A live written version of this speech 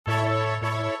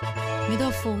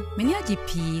Medofo, many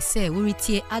GP say we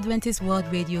retie Adventist World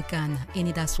Radio Ghana,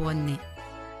 any that's one.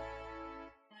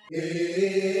 AWR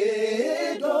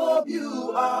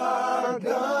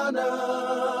Ghana.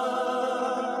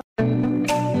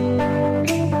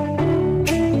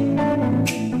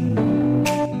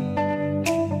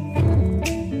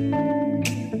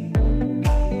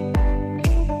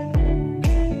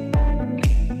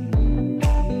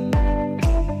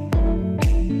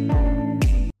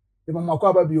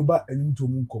 Makwaba bi oba Nnwomtoɔ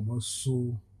Mu Nkɔmmɔ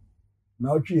so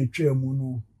na otwe etwa mu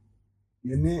no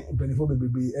ye ne benefo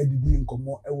bebebe adidi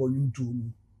nkɔmmɔ ɛwɔ Nnwomtoɔ mu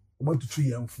omatutu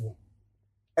yɛmfo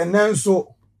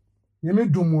ɛnenso nyeme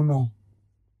dumu no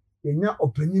yenya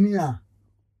opanyini a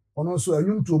ɔno so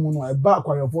Nnwomtoɔ mu no ɛba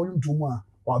Akwanhwɛfoɔ Nnwomtoɔ mu a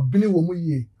wabene wɔ mu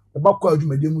yie ɛba kɔ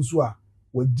adwumadie mu so a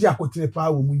wadi akotene paa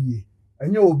wɔ mu yie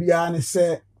ɛnyɛ obi a ne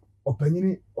sɛ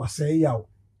opanyini ɔsɛe yaw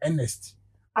Ernest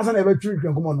asa na ɛbɛtwi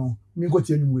nkɔmmɔ no mi ko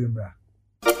tie nwum wembra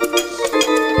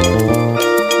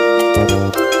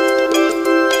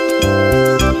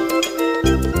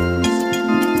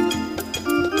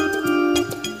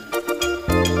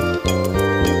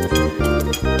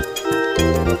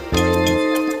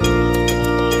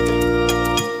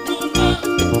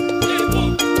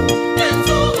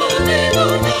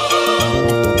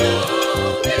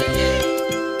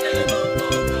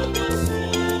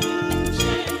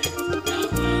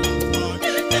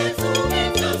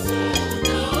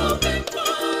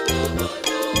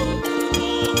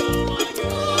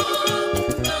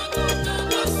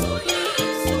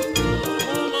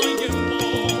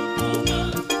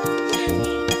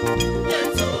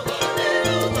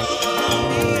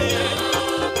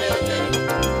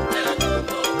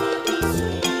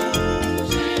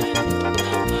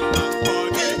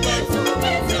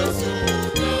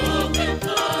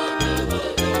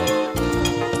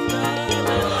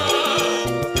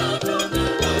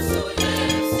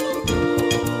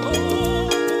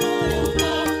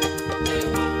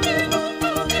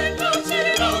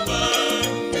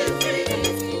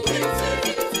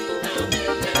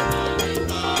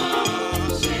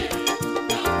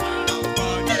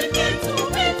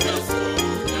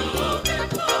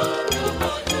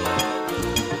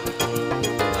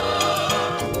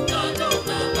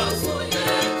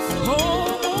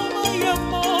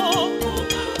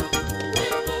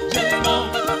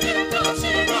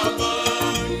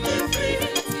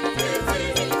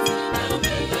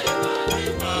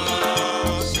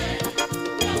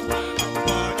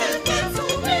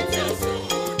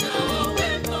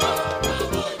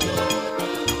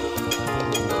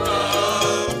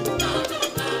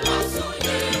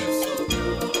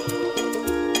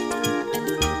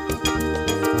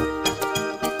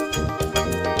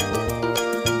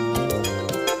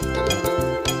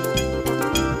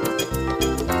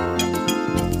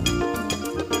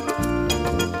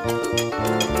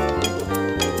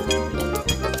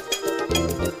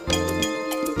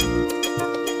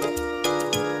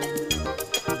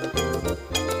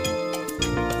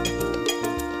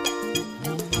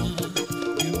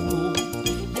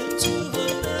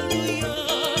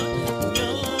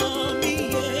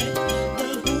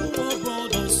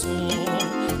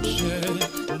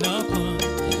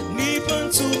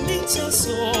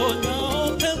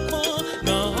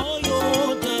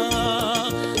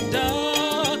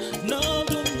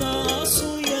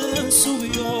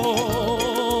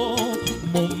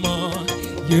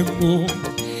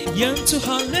Yentu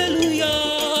hallelujah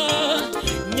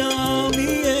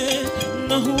nyamie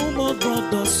na humo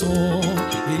brodoso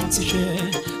intishe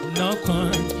na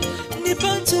kwan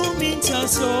nipantu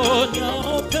mintaso nya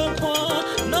opekwa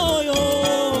na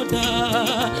yoda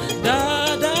da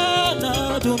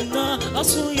na dumna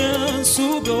asuyen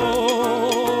sugo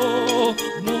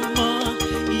mama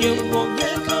yemo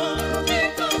yeka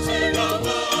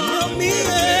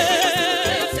nyamie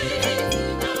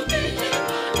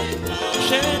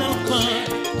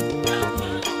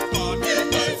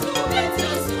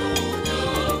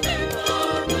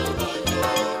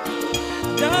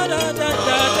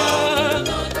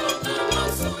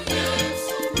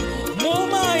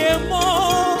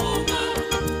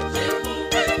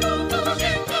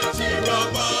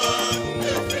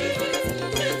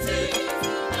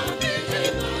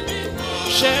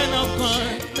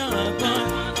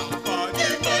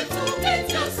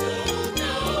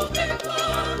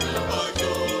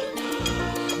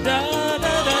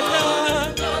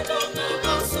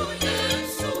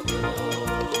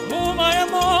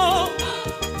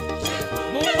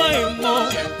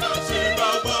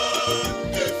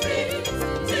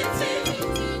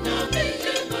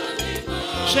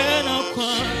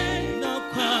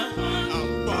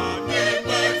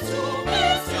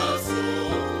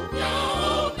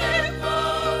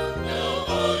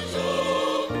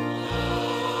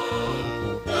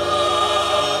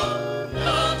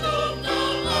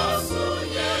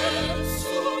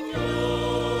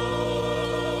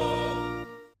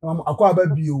akwa aba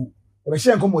bio e be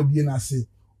hye Nkɔmɔdie na ase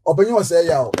openye wo say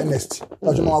ya Ernest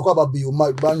patwa ma akwa aba bio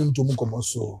ma ba Nnwomtoɔ Mu Nkɔmmɔ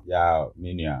so ya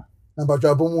menua na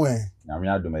patwa bomu nyame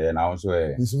adom ye na wo so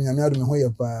nso nyame adom ho ye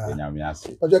pa nyame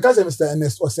ase patwa ka say Mr.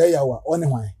 Ernest o say ya wa one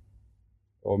hwan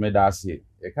o me da ase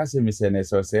e ka say Mr.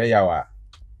 Ernest o say ya wa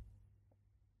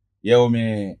ye o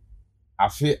me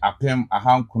afe apem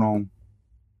ahankron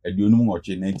aduonum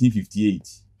ngoche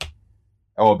 1958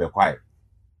 e wo be kwai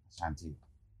Ashanti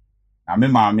na me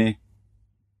maame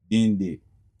in the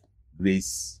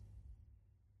Grace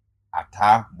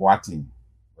Ata Boating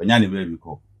onya ne baby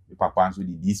ko the papa nso the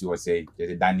DC was say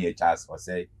the Daniel Charles was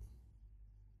say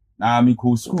na me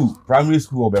go school primary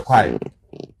school obekwai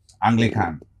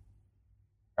Anglican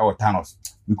e wo Thanos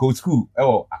me go school e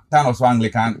wo Thanos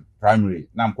Anglican primary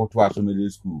na mko to aso middle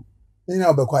school ni na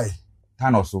obekwai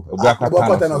Thanos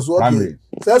obekwai Thanos primary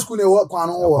say school ne wo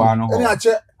kwano wo eni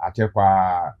ache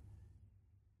pa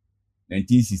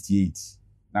 1968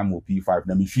 na mo P5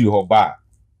 na me feel ho ba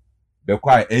be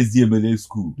kwa SDML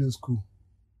school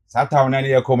sata una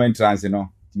ne comment trans no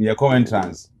me ye comment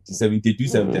trans 72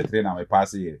 73 na me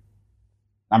pass here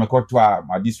na me ko to a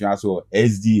madisua so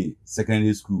SDA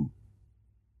secondary school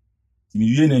me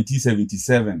year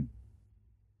 1977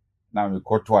 na me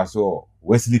ko to so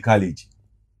Wesley College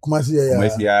Kumasi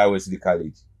ya Wesley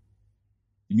College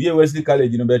me year Wesley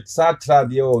College no be satra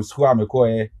de o school am ko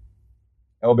e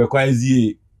be kwa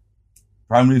SDA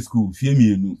primary school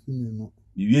fiemienu ni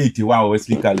 81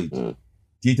 Wesley College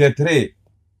teacher 3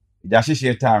 ja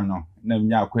hihye time no na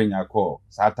nya akwanya ko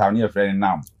sa time ne friend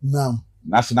nam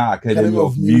National Academy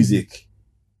of Music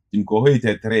in ko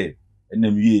 83 na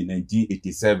wie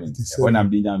 1987 when am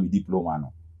dinya mi diploma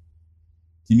no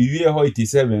ti mi wie ho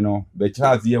 87 no be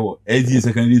chart ye wo SDA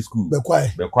secondary school be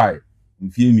kwai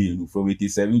fiemienu from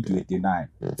 87 to 89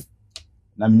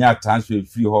 na nya transfer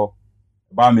free ho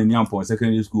ba me Nnwomtoɔ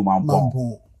secondary school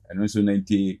Mampong and also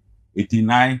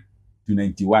 1989 to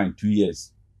 91 2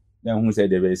 years then who said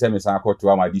they be say me san ko to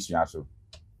amadisua so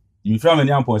in from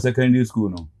Nnwomtoɔ secondary school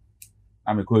no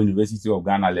I'm a University of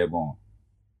Ghana Legon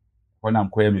when I'm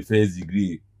calling my first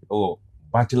degree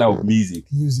Bachelor of Music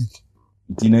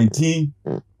in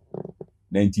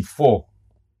 1994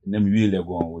 then we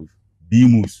Legon with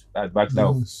BMUS, that Bachelor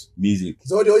of Music.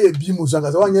 So the BMUS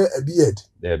and one year a beard.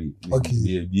 There be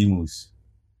okay BMUS.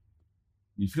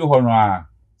 If you honor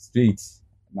straight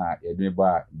na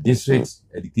Edinburgh District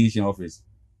Education Office,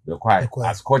 the quiet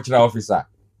as cultural officer.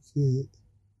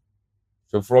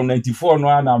 So from 94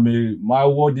 no na me my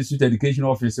ward district education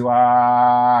officer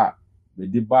me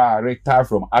the bar retired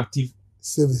from active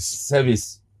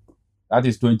service. That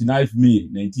is 29th May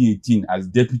 1918 as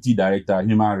deputy director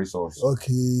human resource.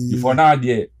 Okay. Before now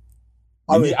there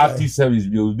the active service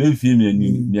will be film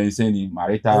me sending my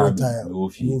retire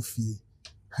ofi.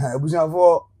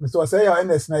 Buziafo Mr. say ya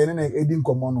NS na yene na edi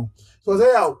Nkɔmmɔ no. So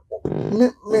say ya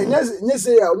me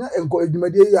say ya onya enko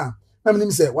adwumadie ya na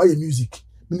menim say why music.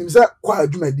 Menim say kwa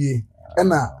adwumadie e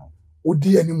na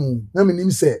odi animu. Na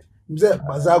menim say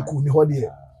bazaku ni ho de.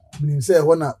 Menim say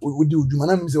ho na odi odwuma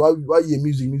na menim say why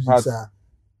music sa.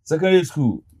 Secondary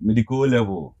school medical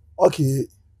level. Okay.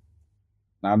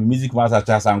 Na music master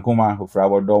Charles Ankoma ofra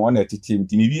bodon one team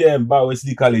me bi e mba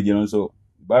Wesley College no so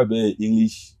ba be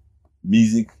English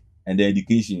music and the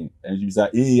education and Mr.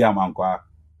 A. Amankwa.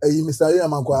 Mr. A.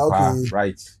 Amankwa, okay.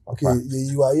 Right. Okay,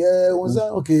 you are here,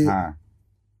 okay.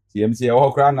 TMC,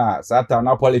 Okrana, Sata,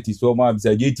 na politics, so much,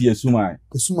 Mr. JT, Suma,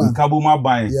 Kabuma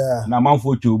Bain,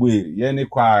 Namanfo Chubwe, Yene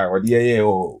Kwa, or the A.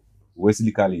 or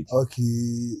Wesley College.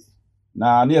 Okay.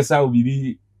 Now, near South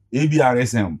BB,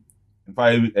 ABRSM,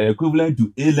 equivalent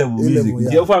to A-level music.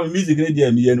 You find music in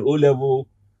the O-level,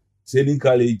 Sailing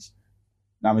College.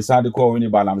 Na me sade ko woni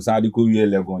ba na me sade ko wie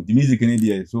legon the music ni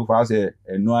dey so far say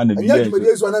eno an be yes me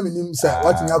dey so na me nim sa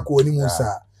what nya ko ni mu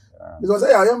sa because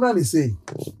I am brand say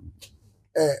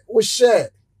we share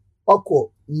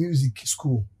oko music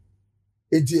school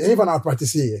even na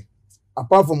practice here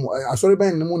apart from sorry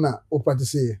ben mu na o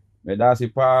practice here me da se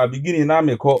pa beginning na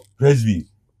me ko presby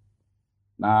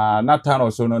na Nathan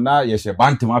also no na ye she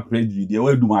bantama presby dey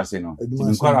we dum ase no ti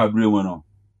nkwara abre mu no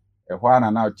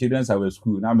na children's our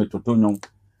school na me toto nyom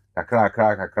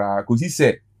kakra ko si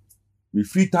se me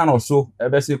free town also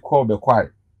ebe se call be kwai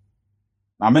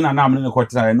na me na me ko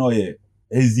try no ye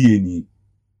ezi eni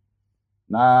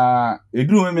na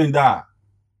eduru memeneda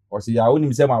o se ya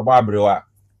woni se ma ba abrewa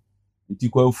nti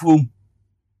kwa afuom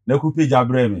na ku page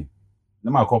abre me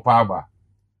na ma ko pa aba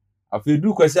afi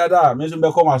du kwasi ada me so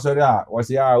be ko ma sori a o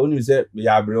se ya woni se me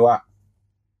ya abrewa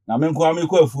na me nko am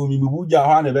ko afuom mi buja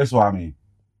ho na be so ame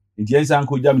nti ensa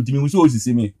nko jam ntimi muso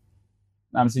osisi me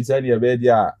na msi tell you be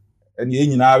dia and ye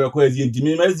nyina be ko ezi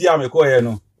ntimi mezi a me ko ye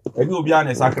no eni obi a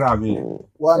ne sakra be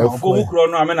efo mu kro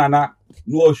no amenana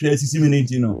no o hwe asisi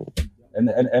minute no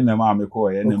en ma me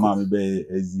ko ye en ma me be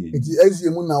ezi ezi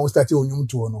mu na wo start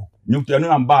onyumto no nyumto no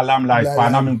na mba alarm life pa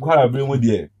na me kwara bre mu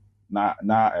de na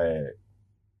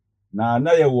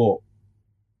ye wo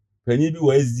panyi bi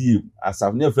wo ezi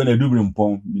asaf ne fre na dubri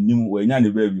mpon minim wo nya ne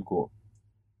ba bi ko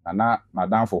na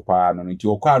dan for pa no nti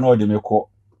okwa na o de me ko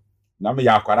na me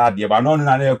ya akwara de ba no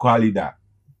na na ekwa leader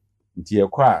nti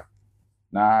ekwa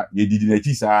na ye didi na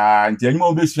chi sa nti anyuma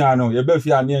obesua no ye ba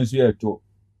fi ane enso eto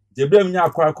nti ebra me nya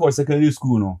akwara ko secondary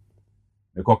school no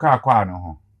me ko ka akwa no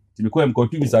ho nti me ko em ko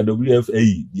tu bisa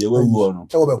WFAE de wewu no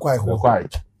e wo be kwai ho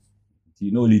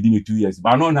nti no lead me 2 years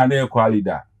ba no na ekwa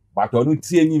leader but onu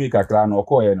tie nyi me kakra no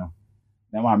ko ye no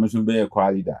na ma me so be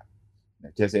ekwa leader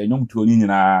na chese Nnwomtoɔ ni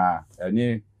nyina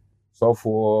ene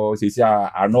sofo sisi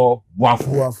ano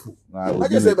boafo na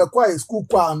je say be kwai school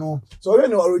kwa no so we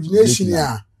no origination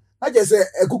ya na je say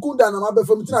ekukunda na mabe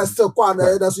fam tina still kwa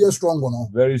na that so strong no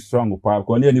very strong pa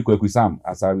ko ne ni kwakusam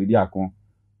asawidi akon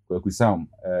kwakusam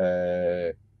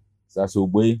saso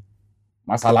boy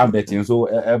masala betin so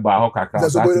e ba ho kakra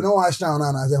saso boy no wa shine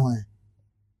na say hwan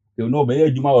you know be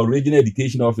adwuma original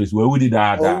education office we would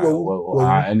that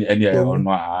any on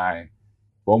no ai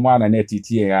Boma na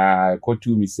netiti ya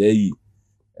kotu mi sei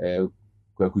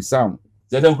kwakusam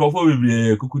zedem krofo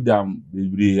bebre kukudam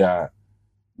bebre ya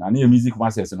na na music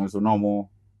masters no so no mo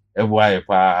eboa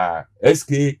pa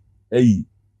SK eyi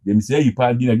dem sei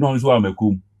pa di na no so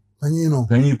amakom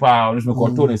panyi pa ono so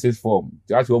koto na six form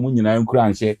just wo nyina nkura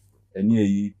anhye eni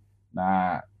eyi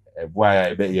na eboa ya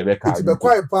ye be ka ti be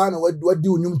kwai pa na wadi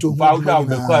Nnwomtoɔ pa wo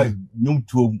be kwai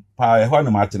Nnwomtoɔ pa e ho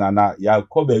na matena na ya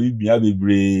ko ba bibia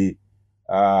bebre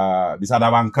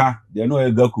bisada banka de no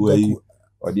egaku ayi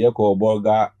ode ko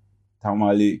boga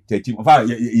tamale teti fa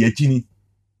yechini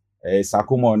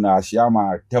sakumo na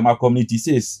ashiama tema community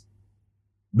says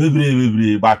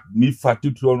bebre but mi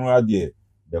fatutro no ade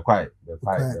be kwai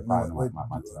no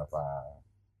matira fa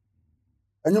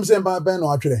anyum se ba ben no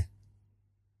atwere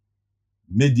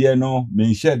media no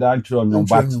men share that tro no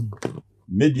but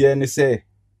media ni say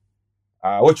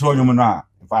what tro no no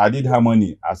if I did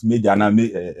harmony as media na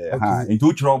me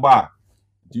into trouble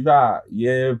diva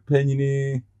ye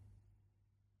penyini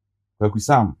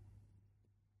kwakusam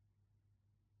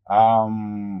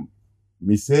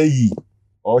me say yi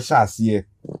o shase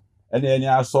ene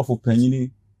asofo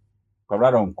penyini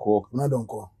kwabra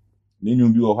donko ni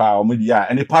nyum bi o ha o medi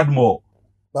ya ene padmo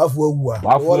bafo awu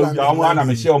ya mo na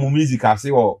me share o music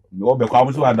ase o be kwa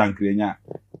mo so adankrenya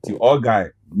ti all guy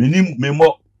minim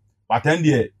memo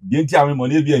batendie dienti a memo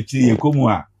na bi akiri ye komu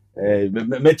a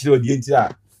me kire dienti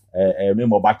a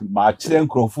memo bat ma kire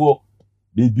nkrofo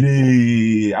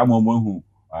bebre amomo hu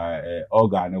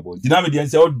organ no bo dina me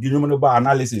dienti o di nyum no ba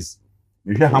analysis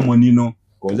me hwe harmony no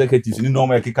consecutive ni no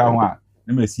ma keka ho a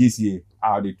na me siesie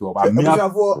a de to ba me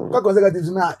afo ka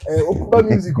consecutive na okuba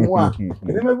music mu a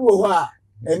ne me bi wo ho a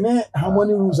ene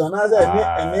harmony rules anaza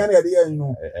ene na de yan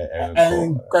no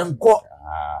enko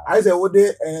I say what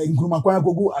de nkruma kwan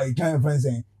kogu I can friends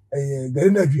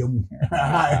gari na duamu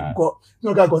enko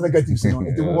no ka consecutive no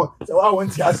enti mo say wa won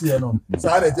ti ase no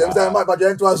sa na tem say ma ba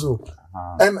je nto aso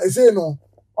say no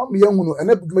o me yan hunu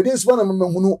ene me dey so na me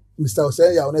hunu Mr.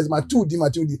 say ya on ma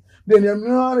 2D then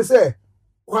you say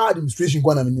kwa administration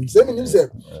kwa na me nim say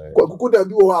kuku da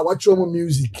bi wo ha wa chro mo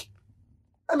music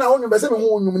na wonu be say me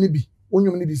hu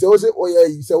onyum ni bi say o say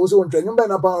oya say o say on twanyum be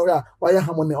na pa wa ya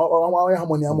harmony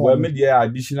amo well media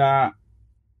additional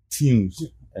teams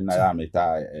and I am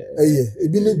eta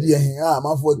ebi ne die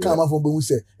amafo ka amafo be hu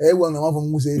say wo na amafo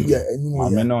hu say bia anyum ya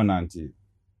me no nanti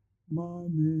ma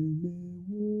me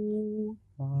wo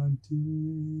anti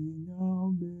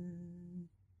nyame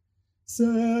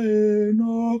say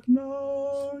nok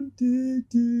nanti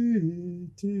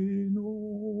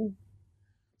no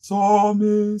so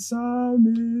me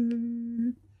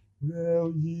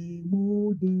well ye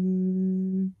mode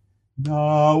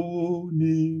now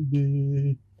ni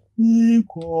be ni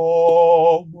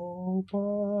ko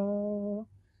pa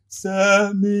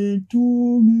say me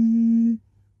to me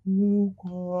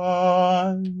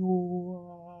ukwa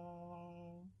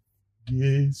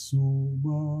Yesu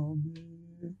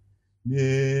mame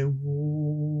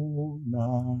newo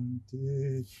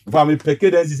nante for me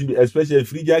cadence especially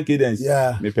free jazz cadence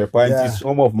me prepare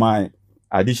some of my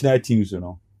additional teams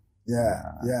when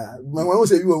we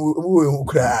say we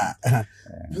kra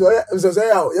so say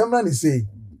ya ni say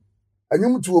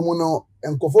Nnwomtoɔ mu no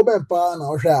enkofo ben pa na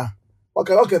ohwe a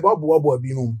okay bobo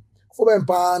bi no fo ben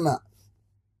pa na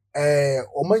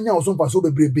omanya oso paso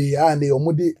bebrebe a na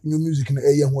omode new music na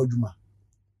eye ho adwuma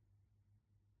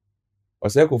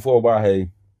Oseko ba hey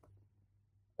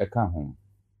eka ho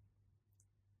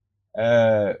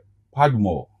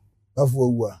Padmore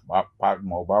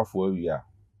ba fo awia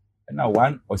na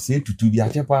one ose tutu bi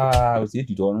achepa ose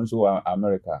tutu ono so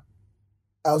America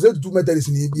ose tutu metals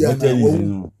ni bia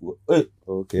na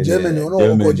okay Germany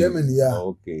ono Germany ya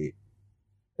okay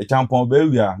e champion ba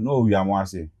awia no awia mo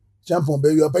ase champion ba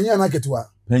awia panyin na ketwa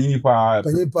panyin pa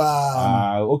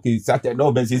okay Saturday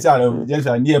no be say just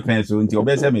near pen so nti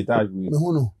obe say metal me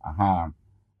hu no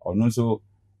ono so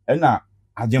na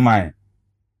ajeman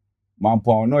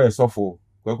mampon no yesofo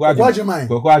kwekwa ajeman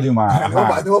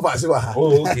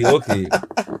oh okay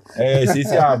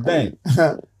sisi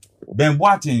ben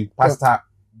boatin pastor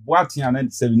boatin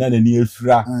and 79 ni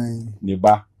efura ne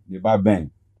ba ben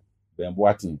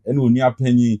boatin ene oni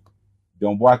apanyi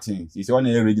John boatin sisi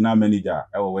one regional manager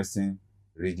e Western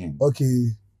region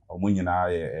okay omo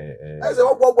nyina ese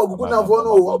wo gugu na fo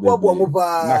no wo mo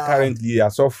pa na currently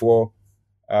asofo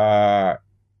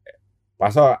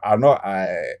Pastor, I know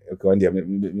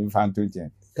me fan to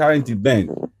change. Currently Ben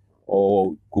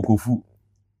or Kokofu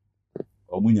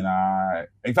or Munina.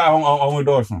 In fact, on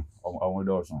Dawson.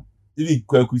 If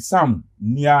you Sam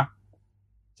near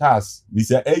Charles,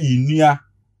 Mr. A near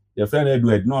your friend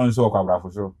Edward, no one saw Cabra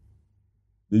so.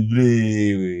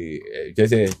 The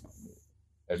just a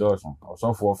Dawson or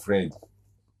so for friend.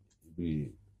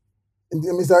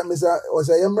 Mr. was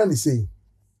I am ready say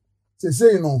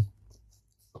you know.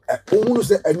 Ohunu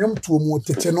se Nnwomtoɔ mu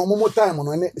tete no momo time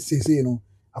no ne sese no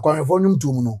Akwanhwɛfoɔ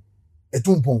Nnwomtoɔ mu no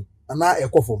etumpon ana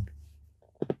ekɔfom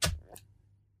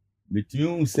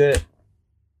between se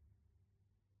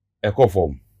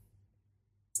ekɔfom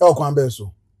kwan bɛ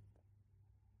so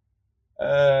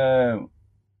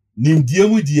nimdie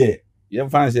mu die ye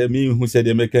fan se me hu se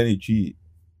de mechanic twi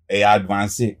e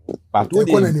advance but we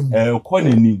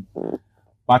economy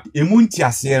but emu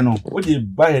ntiase no we dey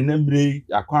buy na mre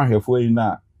Akwanhwɛfoɔ yi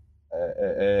na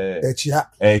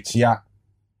echia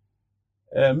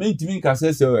me ntimi nka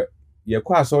se ye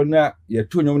kwa so na ye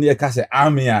to nwom na ye ka se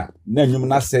army a na nwom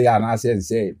na se ya na se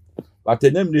nse but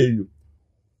na mre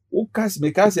u kas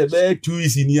me ka se be 2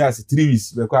 weeks ni as 3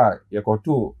 weeks be kwa ye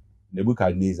koto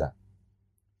Nebukadnezar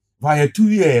va ye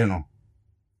 2 years no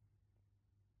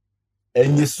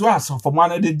enye so asofo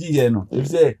na de di ye no e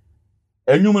se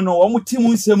enwom no wo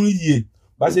mutimu nsem yie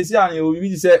ba se si an ye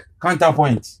obi se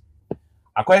counterpoint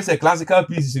akwai se classical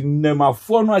pieces nema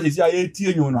fo no asesi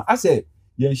ayetie enwom no ase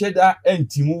ye nheda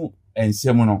entimu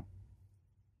ensem no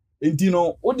enti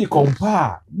no wo di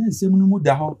compare na ensem no mu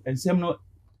da ho ensem no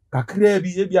kakra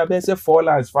bi e bia be se 4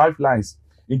 lines 5 lines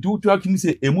enti wo twa kimi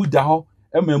se emu da ho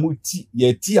ema emu ti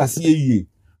ye ti ase yie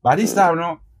but this time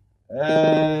no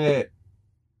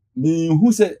mi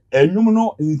hu se enwom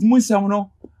no entimu ensem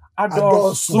no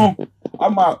adoso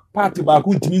ama party ba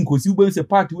ku ntimi nkosi ugbe se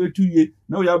party we tuye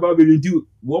na we aba be nti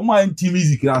wo ma ntimi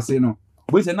music ase no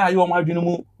we se na ayo ma adwene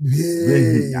mu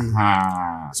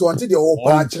so until the whole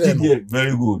part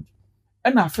very good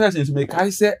and at first is me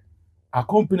kai se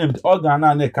accompaniment organ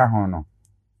na ka ho no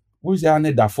we se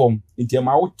ane da form nti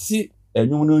ma wo ti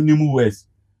enwom no nimu west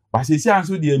ba se si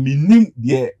anso de minim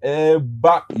de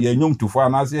ba ye Nnwomtofo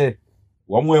na se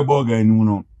wo mo e organ nimu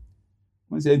no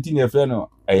we se nti ne fe no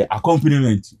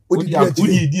accompaniment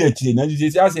odi di akire na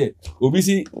ji say obi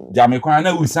si jamekwan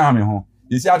na usam me ho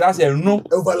ji say that say no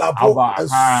overlap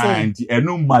and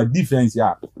enu ma difference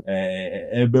ya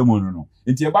ebe mo no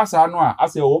nti e basa no a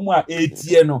say wo mu a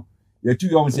etie no ye tu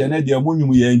yom say na de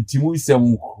amunwum ye ntimu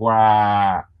sem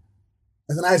kwa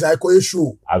it's nice I call you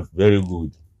show very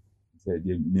good say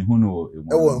de me hu no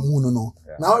emu no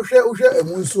na ohwe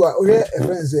emu nso a ohwe e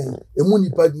friends emu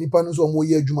nipa no so mo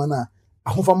ye adwuma na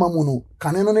ahofama mu no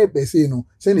kane no na ebese no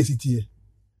se na sitie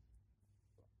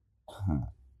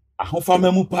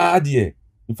ahofama mu pa de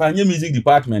ifanye music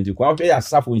department kwa hwe ya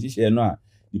safo nhihye no a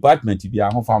department bi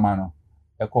ahofama no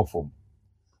ekofom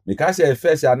me ka se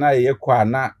first ana ye kwa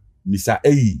na misa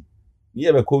eyi ni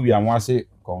ye be ko wi anwase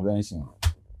convention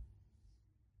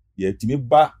ye timi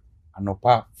ba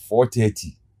anopa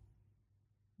 4:30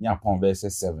 ni apon verse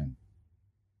 7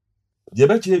 je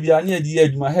be chire bia na di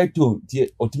adwuma headtone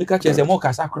tie otimi ka chese mo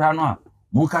kasa kra no a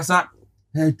mo kasa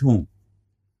headtone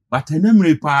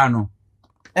batenemre pa no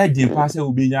e pa se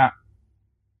obenya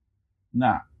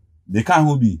na de ka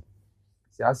ho bi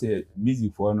se ase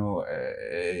music for no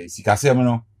sikasem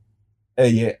no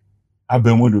ye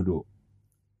abemododo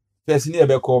first ni e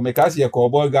be call me ka se e call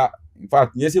boga in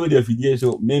fact nyese we dey fidie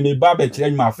so me ba be chire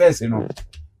nyuma first no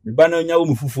me ba na nya wo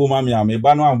mufufuo ma me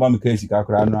ba no amba me ka sika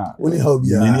kra no a oni how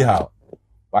bia ni how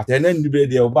but enen ndi be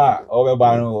dey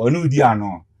oba no onu di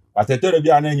ano but etere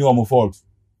bia na enyi o mo fault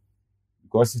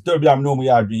because story bi am no mu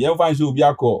ya adwe yen fan so obi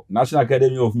akọ National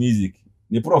Academy of Music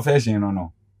ni profession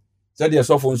no said the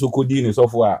sofo nso kodi ni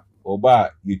sofo a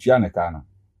oba yetua ne ka no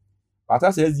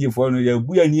pata say ezifo no ya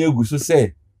bu ani egu so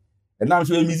say enam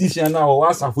so musician na o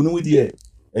asafo no mu de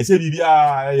e say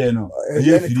bibia ye no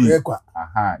ye firi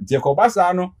aha je ko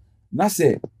basa no na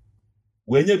say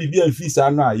wenye bibia firi sa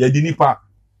no a ye di nipa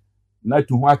na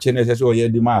tu ho a che na say so ye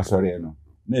di ma asore no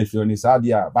na efio ni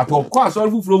sadia but of course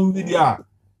all from media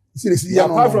seriously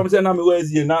apart from say na me was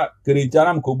here na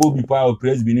Christian ko bobi pa o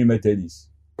praise be ni Methodist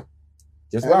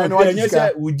just one thing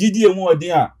say ugidi emu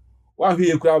odin a wa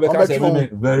hwe ekura be ka say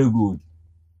very good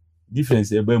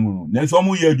difference e ba mu no na so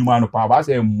mu ye adwuma no pa ba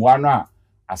say mmoa no a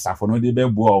asafo no de be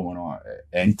bo o no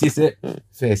enti say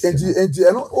first enti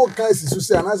eno o kan si so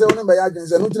say na say won be ya adwen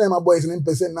say no tena ma boys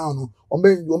 9% now no on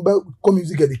be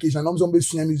music education no be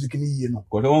sua music ni yie no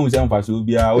ko to won say mfa so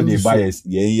bia o de bias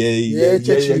ye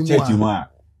church mu a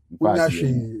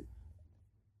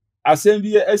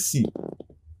assembly asi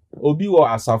obi wo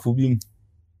asafo bi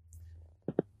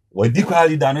wadi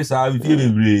kwali dane sa bi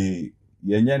bebre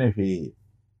ye nye ne hwe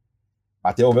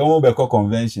ate obe mo be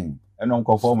convention eno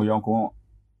nko form yonko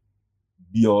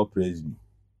bi o praise me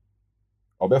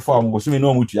obe form go sumi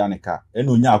no mu tua ne ka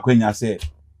eno nya akwanya se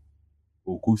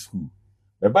oku school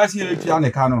be ba si e tua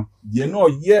ne ka no de no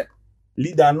ye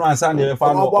leader no ansa ne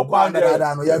fa no oba no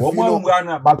ya fi no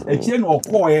na but echie no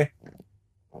okoe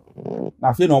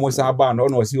na fi no mo sa ba no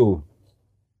no si o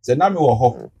se na me wo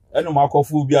ho eno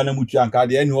makofu bia na mutua nka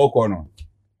de eni okọ no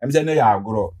em se ne ya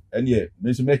agoro eni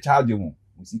me so me charge mu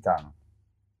musika no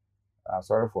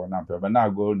sorry for na pe na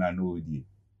agoro na no odi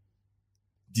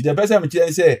di the person me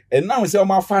chen say enam se o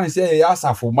ma fan say ya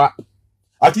asafo ma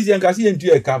ati je nka se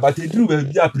entu e ka but edru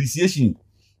be appreciation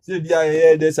say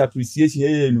bia this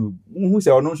appreciation no hu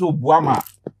se ono so buama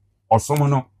osom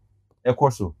no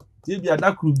ekoso say bia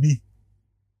da kru bi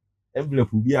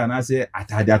envelope bi ana say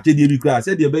atade atede bi kra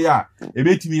say de be ya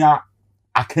ebetimi ya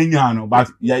akanya no but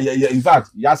in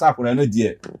fact ya safo na no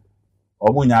de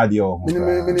omunya de o ho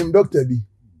minim doctor bi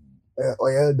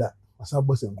oyelda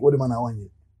asabo sen ko de mana wanye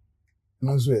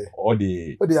no so e o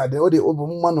de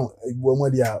mma no egbo mu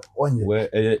de a onye well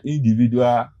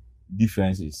individual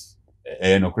differences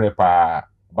no crepa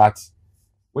but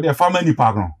we the family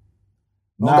pack no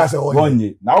na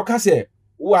onye na o ka say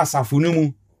wo asafo no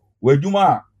mu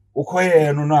wadwuma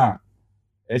ukoye no na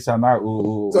esa na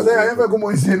o so say I never go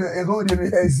mo nsi no e go de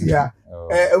esi ha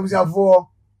ebusiafo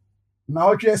na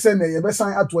o twe se na ye be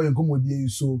san ato ye Nkɔmɔdie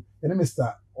so ene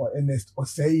Mr. or Ernest or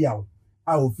say yaw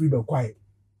a o free be quiet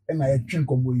e na ye twe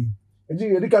Nkɔmɔ yi eji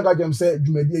ye dika ka jam say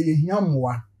dwumadie ye hia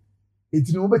mmoa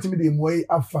etini wo betimi de mmoa yi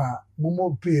afa momo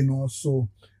pay no so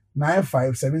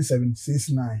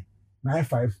 957769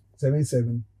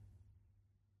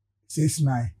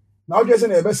 957769 na o jese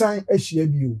na e be san ahia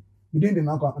bio midin de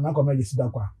na akọmọ je sida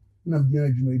kwa na bia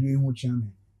dwumadie hu chia me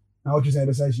na o jese e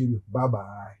be san ahia bio bye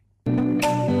bye.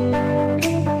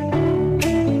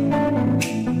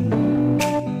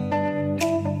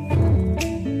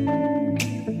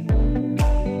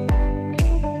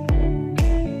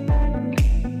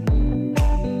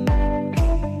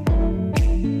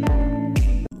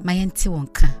 Mayenti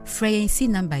wonka. Freyency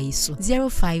number iso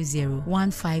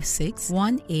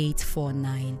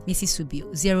 050-156-1849. Mrs. Subio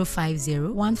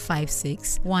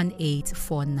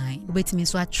 050-156-1849. Ubetimi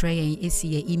so atreyen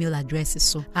esi ye email address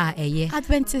so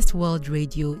Adventist World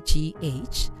Radio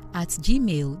GH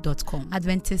 @gmail.com.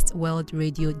 Adventist World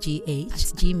Radio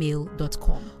GH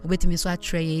 @gmail.com. Ubetimi so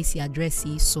atreyen esi address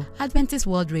so Adventist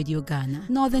World Radio Ghana,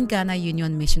 Northern Ghana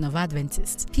Union Mission of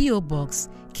Adventists, PO Box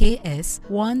KS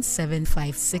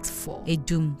 17564,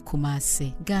 Edum,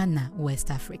 Kumasi, Ghana,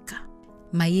 West Africa.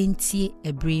 Mayenti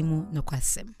Ebrimu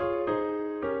Nokwasem.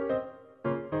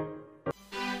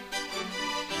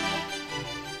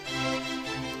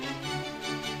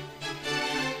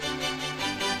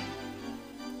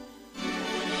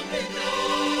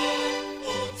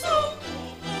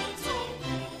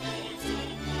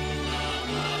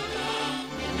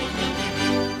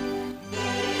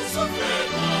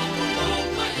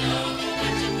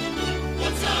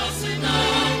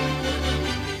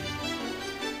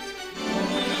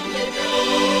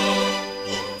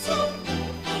 Nnwomtoɔ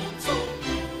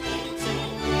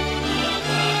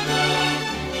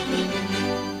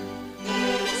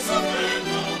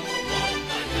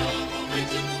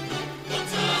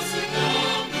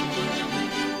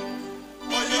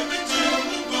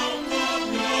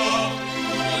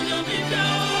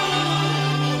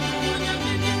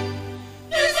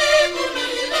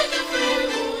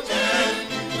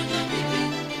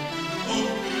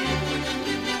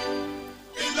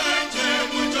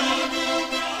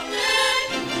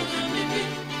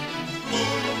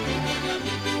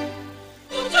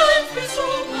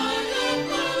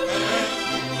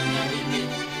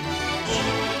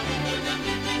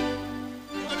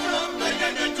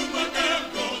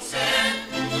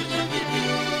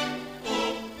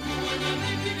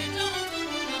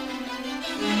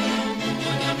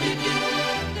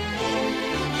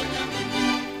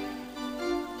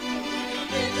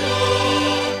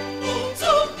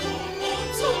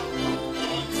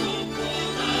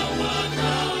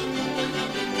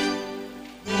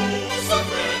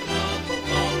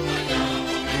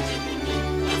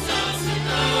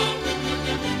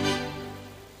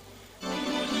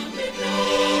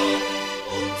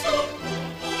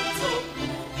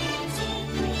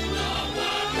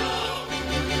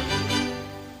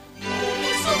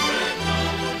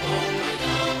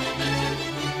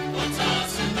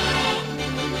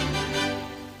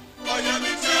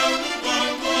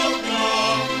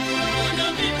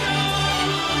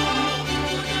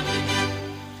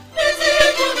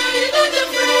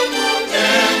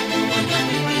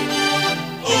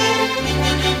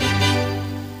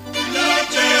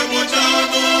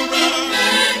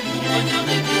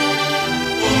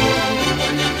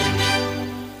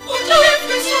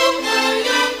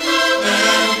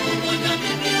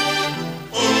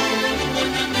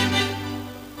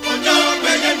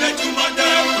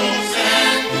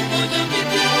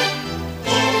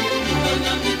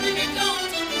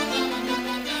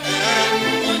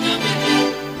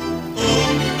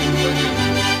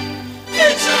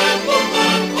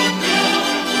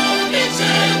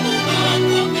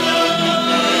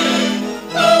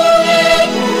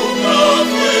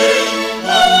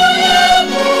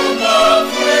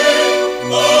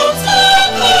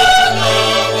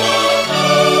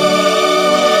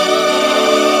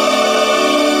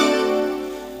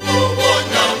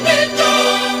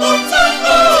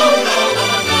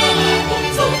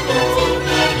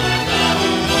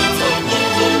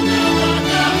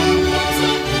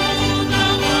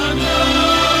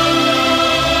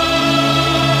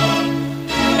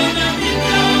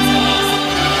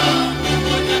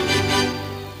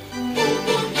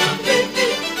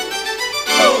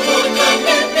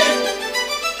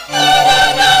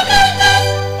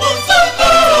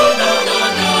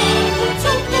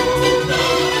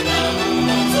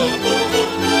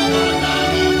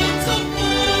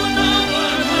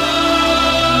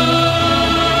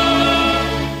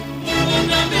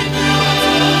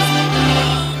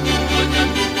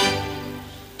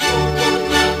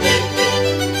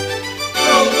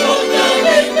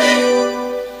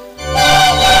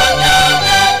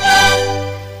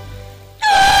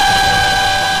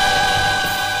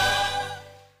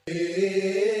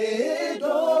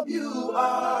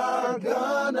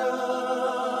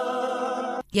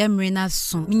Yemrena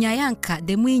so. Minyayanka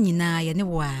demu nyina ye ne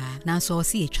wa. Nanso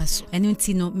osi etwa so. Enu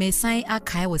nti no mesan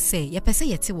akai wo se yepese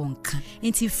yete wonka.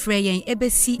 Nti frɛ yɛn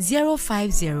ebesi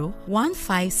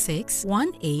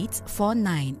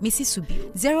 050-156-1849. Missy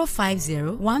Subio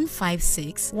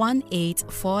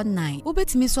 050-156-1849.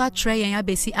 Ubetimi so atre yɛn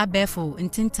abesi abefo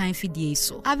ntintan fidie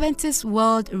so. Adventist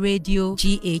World Radio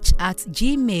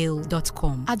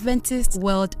GH@gmail.com. Adventist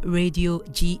World Radio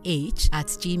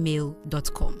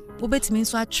GH@gmail.com. Ubetimi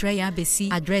so atre yɛn abesi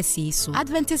address yi so.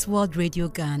 Adventist World Radio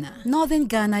Ghana, Northern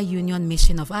Ghana Union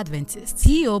Mission of Adventists,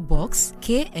 PO Box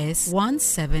KS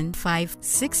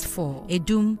 17564,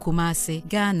 Edum, Kumasi,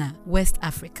 Ghana, West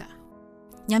Africa.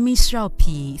 Nyamishrao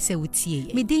P se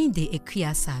utie midin de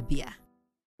Ekuya Sabia.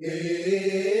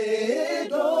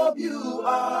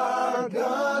 AWR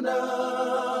Ghana.